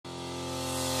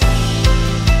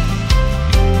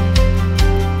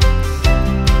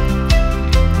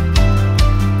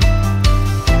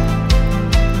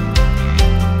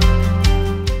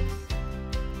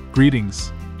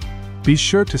Greetings! Be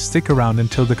sure to stick around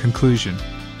until the conclusion,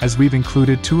 as we've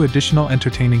included 2 additional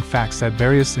entertaining facts at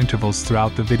various intervals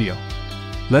throughout the video.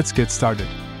 Let's get started.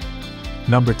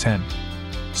 Number 10.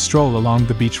 Stroll along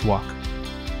the beach walk.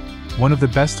 One of the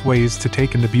best ways to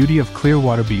take in the beauty of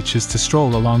Clearwater Beach is to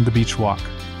stroll along the beach walk,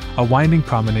 a winding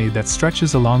promenade that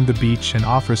stretches along the beach and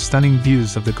offers stunning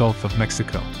views of the Gulf of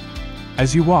Mexico.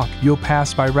 As you walk, you'll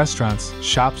pass by restaurants,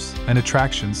 shops, and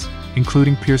attractions,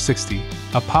 including Pier 60,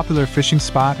 a popular fishing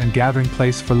spot and gathering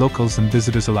place for locals and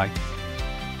visitors alike.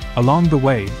 Along the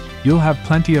way, you'll have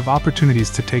plenty of opportunities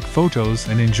to take photos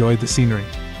and enjoy the scenery.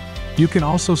 You can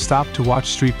also stop to watch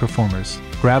street performers,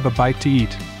 grab a bite to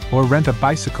eat, or rent a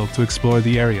bicycle to explore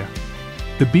the area.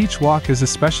 The beach walk is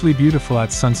especially beautiful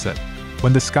at sunset,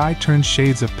 when the sky turns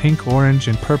shades of pink, orange,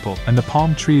 and purple and the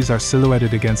palm trees are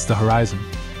silhouetted against the horizon.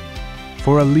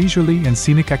 For a leisurely and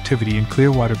scenic activity in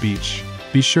Clearwater Beach,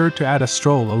 be sure to add a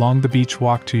stroll along the beach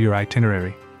walk to your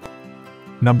itinerary.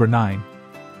 Number 9.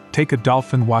 Take a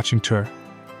dolphin watching tour.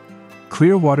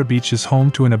 Clearwater Beach is home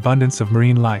to an abundance of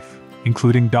marine life,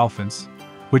 including dolphins,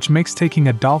 which makes taking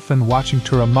a dolphin watching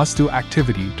tour a must-do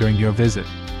activity during your visit.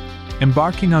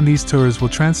 Embarking on these tours will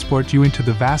transport you into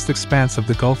the vast expanse of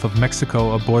the Gulf of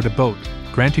Mexico aboard a boat,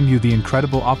 granting you the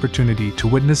incredible opportunity to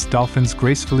witness dolphins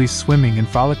gracefully swimming and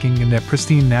frolicking in their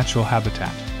pristine natural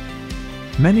habitat.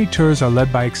 Many tours are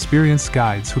led by experienced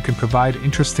guides who can provide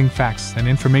interesting facts and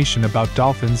information about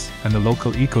dolphins and the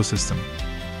local ecosystem.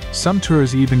 Some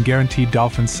tours even guarantee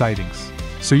dolphin sightings,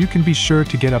 so you can be sure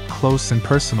to get up close and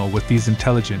personal with these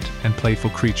intelligent and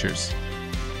playful creatures.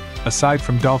 Aside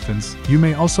from dolphins, you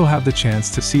may also have the chance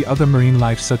to see other marine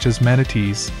life such as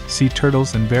manatees, sea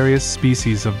turtles, and various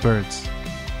species of birds.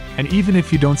 And even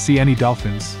if you don't see any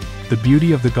dolphins, the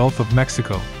beauty of the Gulf of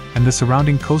Mexico and the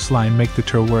surrounding coastline make the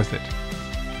tour worth it.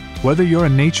 Whether you're a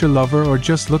nature lover or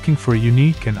just looking for a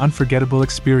unique and unforgettable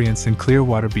experience in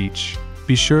Clearwater Beach,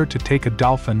 be sure to take a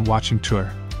dolphin watching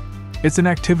tour. It's an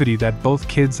activity that both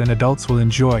kids and adults will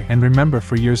enjoy and remember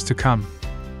for years to come.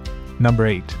 Number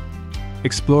 8.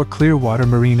 Explore Clearwater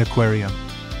Marine Aquarium.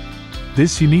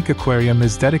 This unique aquarium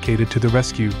is dedicated to the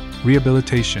rescue,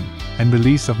 rehabilitation, and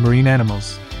release of marine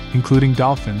animals, including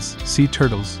dolphins, sea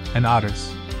turtles, and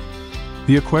otters.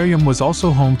 The aquarium was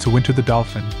also home to Winter the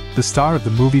dolphin, the star of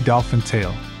the movie Dolphin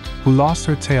Tale, who lost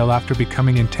her tail after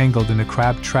becoming entangled in a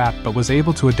crab trap but was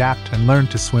able to adapt and learn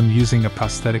to swim using a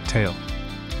prosthetic tail.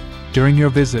 During your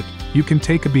visit, you can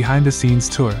take a behind-the-scenes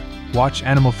tour, watch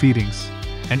animal feedings,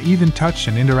 and even touch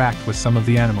and interact with some of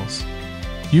the animals.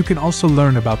 You can also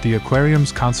learn about the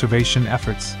aquarium's conservation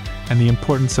efforts and the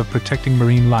importance of protecting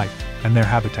marine life and their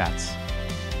habitats.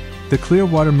 The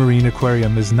Clearwater Marine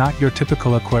Aquarium is not your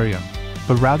typical aquarium,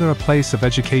 but rather a place of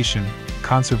education,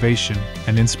 conservation,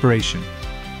 and inspiration.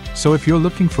 So if you're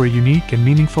looking for a unique and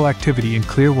meaningful activity in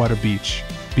Clearwater Beach,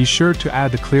 be sure to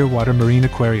add the Clearwater Marine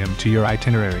Aquarium to your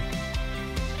itinerary.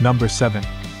 Number 7.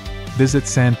 Visit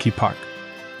Sandkey Park.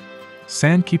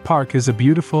 Sandkey Park is a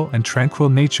beautiful and tranquil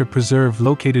nature preserve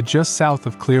located just south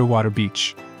of Clearwater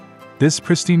Beach. This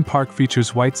pristine park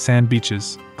features white sand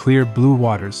beaches, clear blue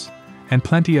waters, and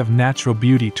plenty of natural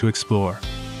beauty to explore.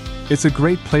 It's a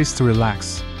great place to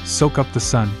relax, soak up the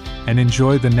sun, and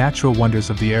enjoy the natural wonders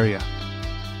of the area.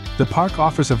 The park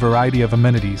offers a variety of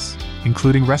amenities,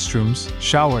 including restrooms,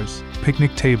 showers,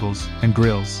 picnic tables, and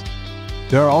grills.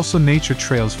 There are also nature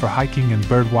trails for hiking and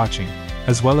bird watching,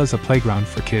 as well as a playground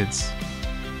for kids.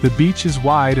 The beach is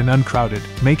wide and uncrowded,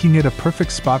 making it a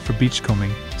perfect spot for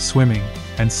beachcombing, swimming,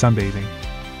 and sunbathing.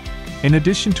 In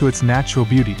addition to its natural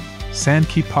beauty,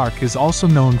 Sandkey Park is also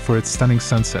known for its stunning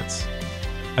sunsets.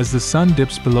 As the sun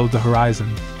dips below the horizon,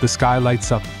 the sky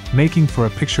lights up, making for a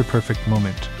picture-perfect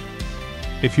moment.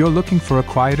 If you're looking for a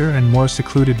quieter and more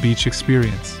secluded beach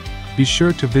experience, be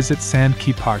sure to visit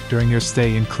Sandkey Park during your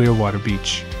stay in Clearwater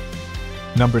Beach.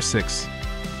 Number 6.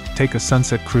 Take a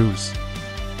sunset cruise.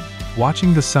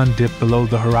 Watching the sun dip below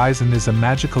the horizon is a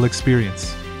magical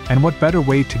experience, and what better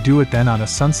way to do it than on a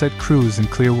sunset cruise in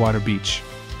Clearwater Beach?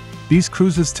 These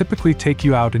cruises typically take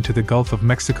you out into the Gulf of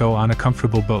Mexico on a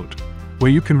comfortable boat,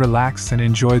 where you can relax and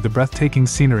enjoy the breathtaking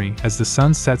scenery as the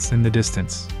sun sets in the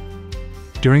distance.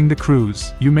 During the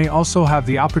cruise, you may also have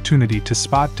the opportunity to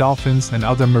spot dolphins and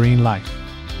other marine life,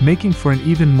 making for an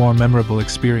even more memorable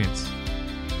experience.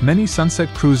 Many sunset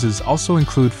cruises also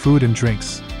include food and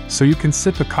drinks, so you can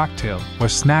sip a cocktail or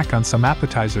snack on some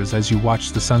appetizers as you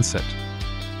watch the sunset.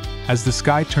 As the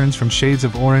sky turns from shades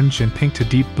of orange and pink to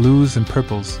deep blues and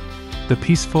purples, the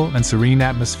peaceful and serene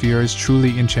atmosphere is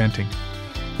truly enchanting.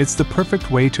 It's the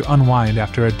perfect way to unwind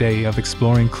after a day of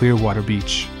exploring Clearwater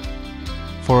Beach.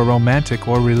 For a romantic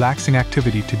or relaxing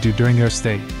activity to do during your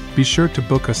stay, be sure to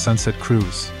book a sunset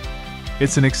cruise.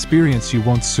 It's an experience you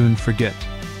won't soon forget.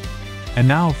 And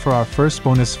now for our first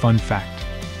bonus fun fact.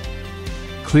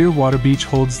 Clearwater Beach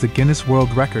holds the Guinness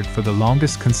World Record for the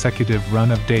longest consecutive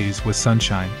run of days with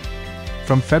sunshine.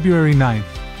 From February 9,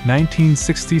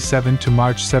 1967 to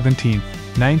March 17,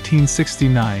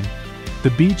 1969,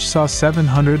 the beach saw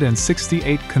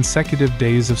 768 consecutive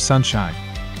days of sunshine.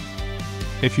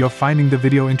 If you're finding the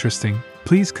video interesting,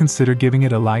 please consider giving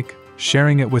it a like,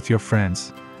 sharing it with your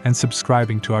friends, and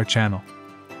subscribing to our channel.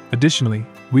 Additionally,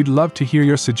 we'd love to hear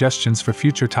your suggestions for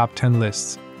future top 10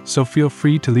 lists, so feel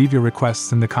free to leave your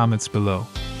requests in the comments below.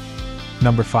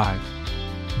 Number 5.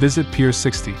 Visit Pier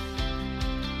 60.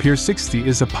 Pier 60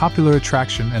 is a popular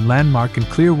attraction and landmark in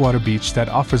Clearwater Beach that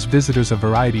offers visitors a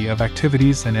variety of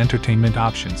activities and entertainment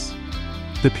options.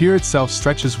 The pier itself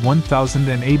stretches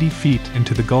 1,080 feet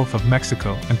into the Gulf of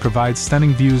Mexico and provides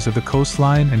stunning views of the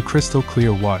coastline and crystal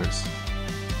clear waters.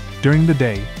 During the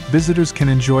day, visitors can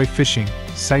enjoy fishing,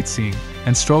 sightseeing,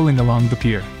 and strolling along the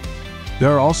pier.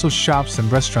 There are also shops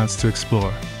and restaurants to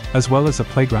explore, as well as a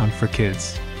playground for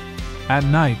kids. At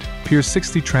night, Pier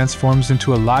 60 transforms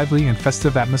into a lively and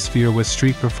festive atmosphere with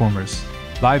street performers,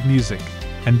 live music,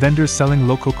 and vendors selling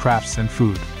local crafts and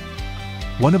food.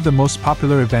 One of the most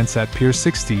popular events at Pier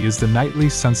 60 is the nightly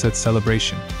sunset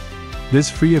celebration. This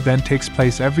free event takes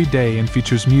place every day and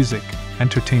features music,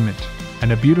 entertainment,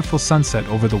 and a beautiful sunset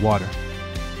over the water.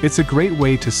 It's a great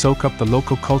way to soak up the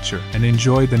local culture and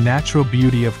enjoy the natural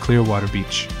beauty of Clearwater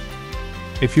Beach.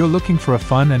 If you're looking for a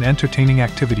fun and entertaining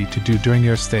activity to do during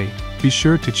your stay, be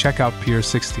sure to check out Pier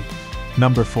 60.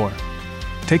 Number 4.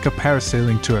 Take a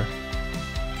parasailing tour.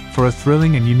 For a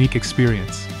thrilling and unique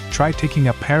experience, try taking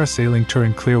a parasailing tour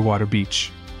in Clearwater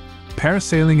Beach.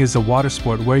 Parasailing is a water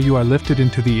sport where you are lifted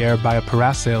into the air by a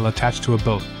parasail attached to a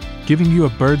boat, giving you a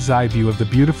bird's-eye view of the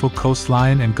beautiful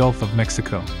coastline and Gulf of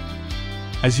Mexico.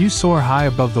 As you soar high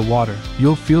above the water,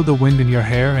 you'll feel the wind in your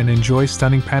hair and enjoy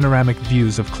stunning panoramic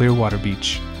views of Clearwater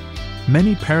Beach.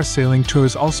 Many parasailing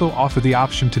tours also offer the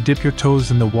option to dip your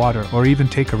toes in the water or even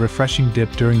take a refreshing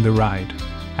dip during the ride,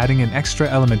 adding an extra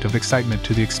element of excitement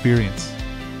to the experience.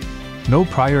 No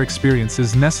prior experience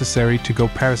is necessary to go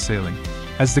parasailing,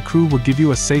 as the crew will give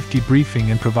you a safety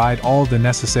briefing and provide all the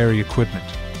necessary equipment.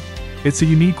 It's a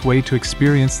unique way to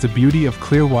experience the beauty of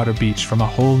Clearwater Beach from a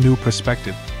whole new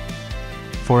perspective.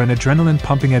 For an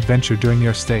adrenaline-pumping adventure during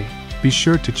your stay, be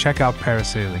sure to check out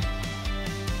parasailing.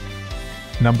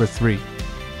 Number 3.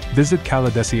 Visit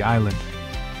Caladesi Island.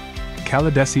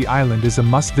 Caladesi Island is a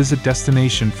must-visit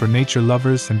destination for nature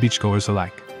lovers and beachgoers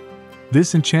alike.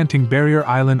 This enchanting barrier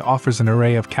island offers an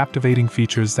array of captivating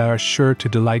features that are sure to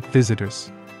delight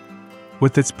visitors.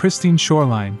 With its pristine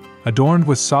shoreline, adorned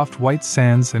with soft white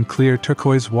sands and clear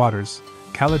turquoise waters,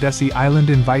 Caladesi Island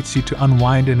invites you to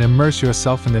unwind and immerse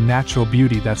yourself in the natural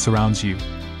beauty that surrounds you.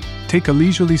 Take a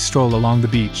leisurely stroll along the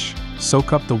beach,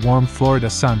 soak up the warm Florida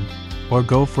sun, or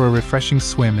go for a refreshing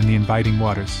swim in the inviting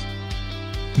waters.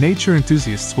 Nature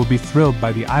enthusiasts will be thrilled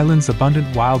by the island's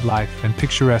abundant wildlife and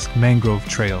picturesque mangrove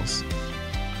trails.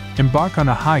 Embark on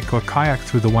a hike or kayak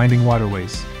through the winding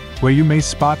waterways, where you may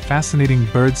spot fascinating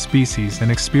bird species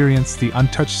and experience the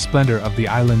untouched splendor of the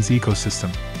island's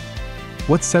ecosystem.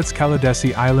 What sets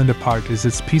Caladesi Island apart is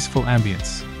its peaceful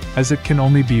ambience, as it can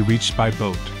only be reached by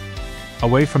boat.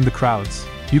 Away from the crowds,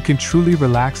 you can truly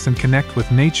relax and connect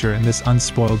with nature in this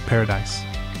unspoiled paradise.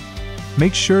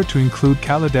 Make sure to include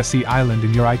Caladesi Island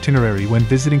in your itinerary when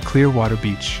visiting Clearwater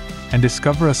Beach, and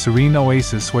discover a serene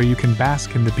oasis where you can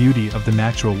bask in the beauty of the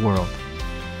natural world.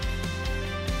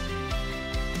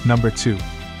 Number 2.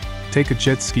 Take a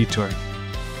jet ski tour.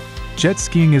 Jet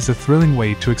skiing is a thrilling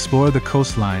way to explore the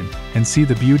coastline and see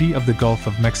the beauty of the Gulf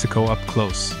of Mexico up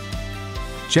close.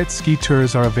 Jet ski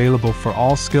tours are available for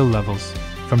all skill levels,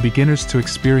 from beginners to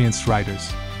experienced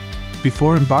riders.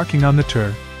 Before embarking on the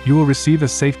tour, you will receive a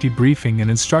safety briefing and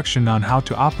instruction on how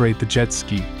to operate the jet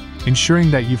ski,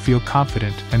 ensuring that you feel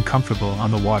confident and comfortable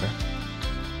on the water.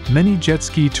 Many jet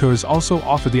ski tours also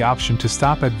offer the option to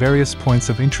stop at various points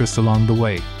of interest along the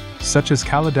way, such as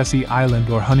Caladesi Island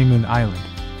or Honeymoon Island.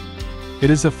 It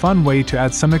is a fun way to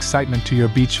add some excitement to your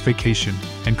beach vacation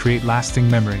and create lasting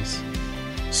memories.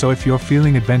 So if you're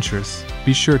feeling adventurous,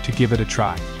 be sure to give it a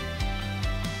try.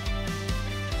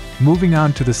 Moving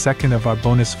on to the second of our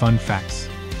bonus fun facts.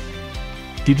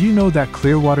 Did you know that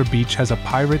Clearwater Beach has a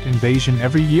pirate invasion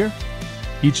every year?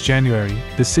 Each January,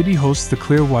 the city hosts the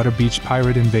Clearwater Beach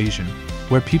Pirate Invasion,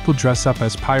 where people dress up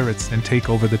as pirates and take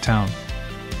over the town.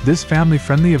 This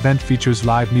family-friendly event features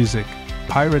live music,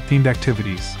 pirate-themed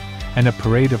activities, and a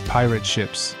parade of pirate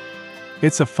ships.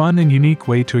 It's a fun and unique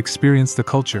way to experience the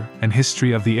culture and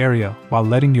history of the area while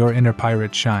letting your inner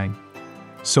pirate shine.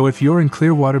 So if you're in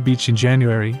Clearwater Beach in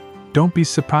January, don't be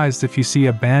surprised if you see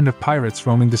a band of pirates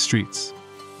roaming the streets.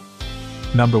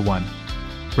 Number 1.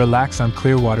 Relax on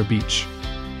Clearwater Beach.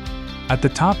 At the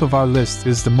top of our list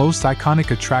is the most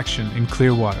iconic attraction in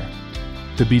Clearwater: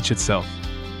 the beach itself.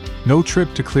 No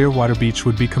trip to Clearwater Beach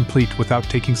would be complete without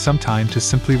taking some time to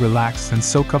simply relax and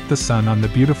soak up the sun on the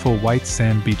beautiful white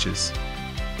sand beaches.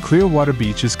 Clearwater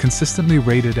Beach is consistently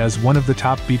rated as one of the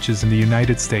top beaches in the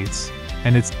United States,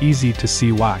 and it's easy to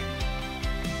see why.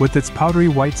 With its powdery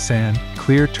white sand,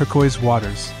 clear turquoise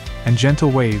waters, and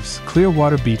gentle waves,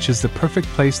 Clearwater Beach is the perfect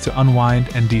place to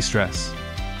unwind and de-stress.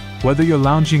 Whether you're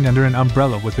lounging under an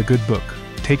umbrella with a good book,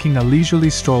 taking a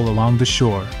leisurely stroll along the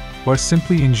shore, or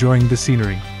simply enjoying the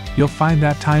scenery, you'll find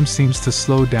that time seems to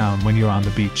slow down when you're on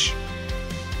the beach.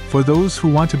 For those who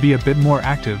want to be a bit more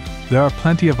active, there are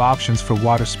plenty of options for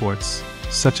water sports,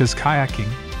 such as kayaking,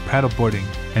 paddleboarding,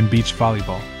 and beach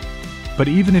volleyball. But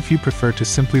even if you prefer to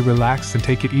simply relax and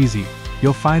take it easy,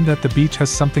 you'll find that the beach has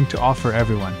something to offer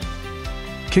everyone.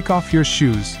 Kick off your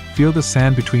shoes, feel the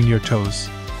sand between your toes,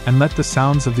 and let the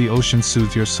sounds of the ocean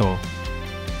soothe your soul.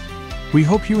 We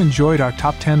hope you enjoyed our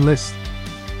top 10 list.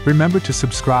 Remember to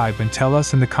subscribe and tell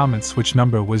us in the comments which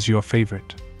number was your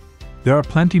favorite. There are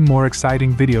plenty more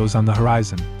exciting videos on the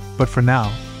horizon, but for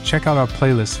now, check out our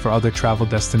playlist for other travel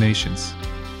destinations.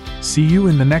 See you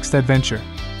in the next adventure.